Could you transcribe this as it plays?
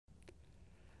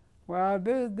Well,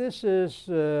 this is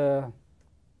the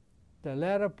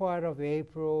latter part of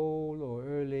April or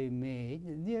early May,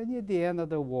 near the end of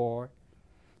the war.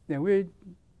 Then we're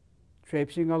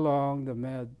traipsing along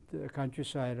the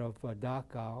countryside of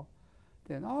Dachau.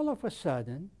 Then all of a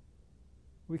sudden,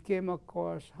 we came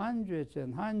across hundreds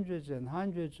and hundreds and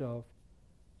hundreds of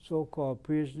so-called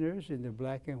prisoners in the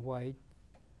black and white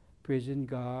prison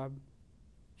garb,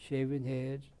 shaven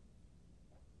heads,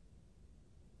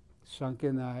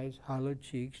 sunken eyes, hollow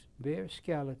cheeks, bare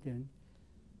skeleton,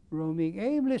 roaming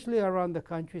aimlessly around the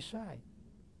countryside.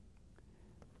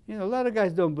 You know, a lot of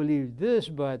guys don't believe this,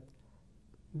 but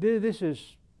this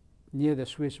is near the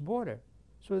Swiss border.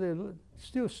 So they're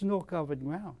still snow-covered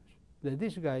grounds.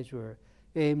 These guys were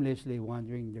aimlessly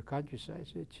wandering the countryside.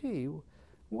 I said, gee,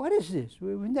 what is this?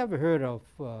 We never heard of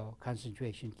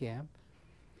concentration camp.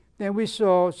 Then we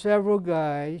saw several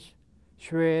guys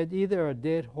shred either a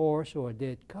dead horse or a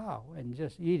dead cow and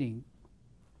just eating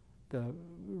the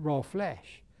raw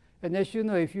flesh. And as you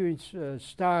know, if you're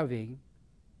starving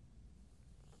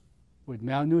with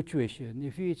malnutrition,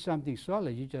 if you eat something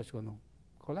solid, you're just going to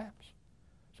collapse.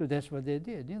 So that's what they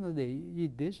did. You know, they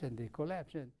eat this and they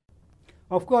collapse. And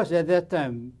of course, at that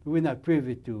time, we're not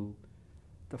privy to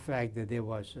the fact that there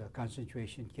was a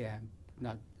concentration camp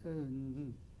not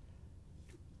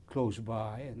close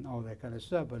by and all that kind of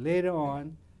stuff. But later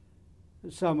on,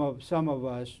 some of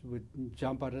us would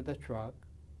jump out of the truck.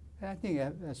 And I think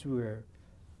as we were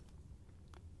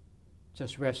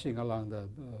just resting along the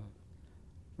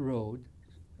road,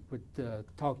 would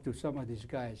talk to some of these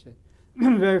guys.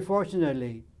 And very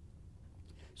fortunately,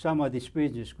 some of these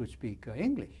prisoners could speak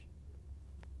English.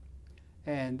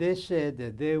 And they said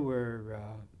that they were,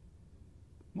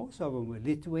 most of them were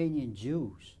Lithuanian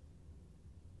Jews.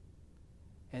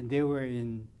 And they were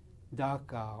in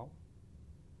Dachau.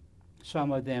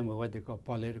 Some of them were what they call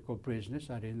political prisoners.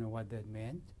 I didn't know what that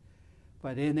meant.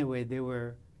 But anyway, they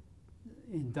were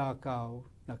in Dachau,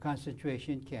 the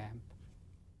concentration camp.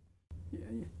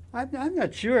 I'm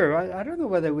not sure. I don't know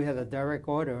whether we had a direct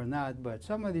order or not, but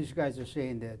some of these guys are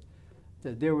saying that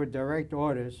there were direct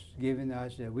orders given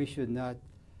us that we should not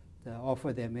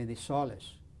offer them any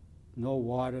solace. No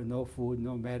water, no food,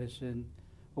 no medicine,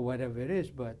 or whatever it is,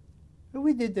 but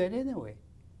we did that anyway.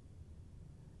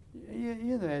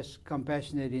 You know, as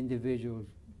compassionate individuals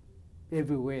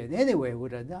everywhere and anywhere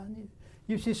would have done.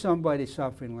 You see somebody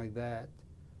suffering like that,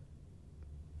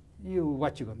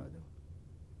 what you gonna do?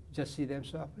 Just see them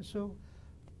suffer. So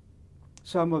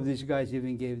some of these guys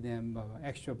even gave them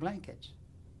extra blankets.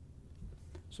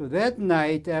 So that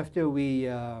night, after we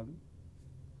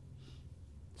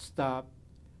stopped,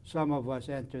 some of us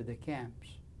entered the camps.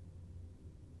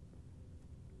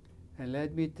 And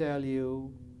let me tell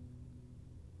you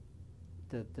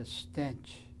that the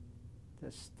stench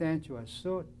was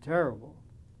so terrible.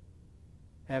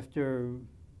 After,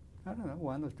 I don't know,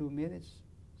 1 or 2 minutes,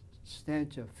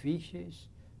 stench of feces,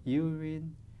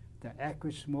 urine, the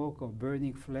acrid smoke of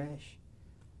burning flesh.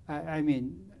 I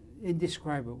mean,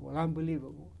 indescribable,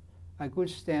 unbelievable. I couldn't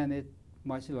stand it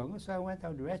much longer, so I went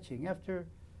out retching after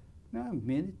a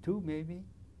minute, 2 maybe.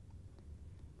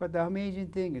 But the amazing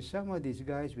thing is some of these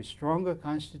guys with stronger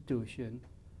constitution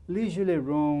leisurely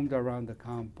roamed around the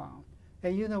compound.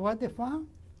 And you know what they found?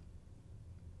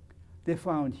 They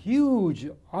found huge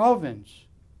ovens,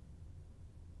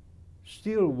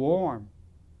 still warm.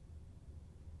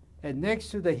 And next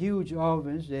to the huge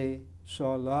ovens, they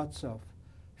saw lots of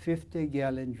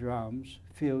 50-gallon drums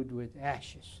filled with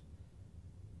ashes.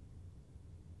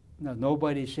 Now,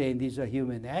 nobody's saying these are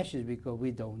human ashes because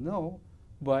we don't know,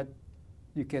 but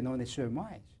you can only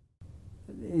surmise.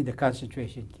 In the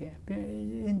concentration camp,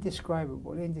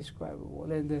 indescribable,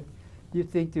 indescribable. And you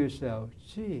think to yourself,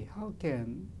 gee, how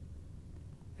can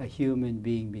a human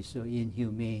being be so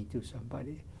inhumane to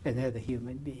somebody, another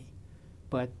human being?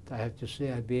 But I have to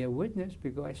say I bear witness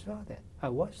because I saw that. I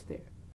was there.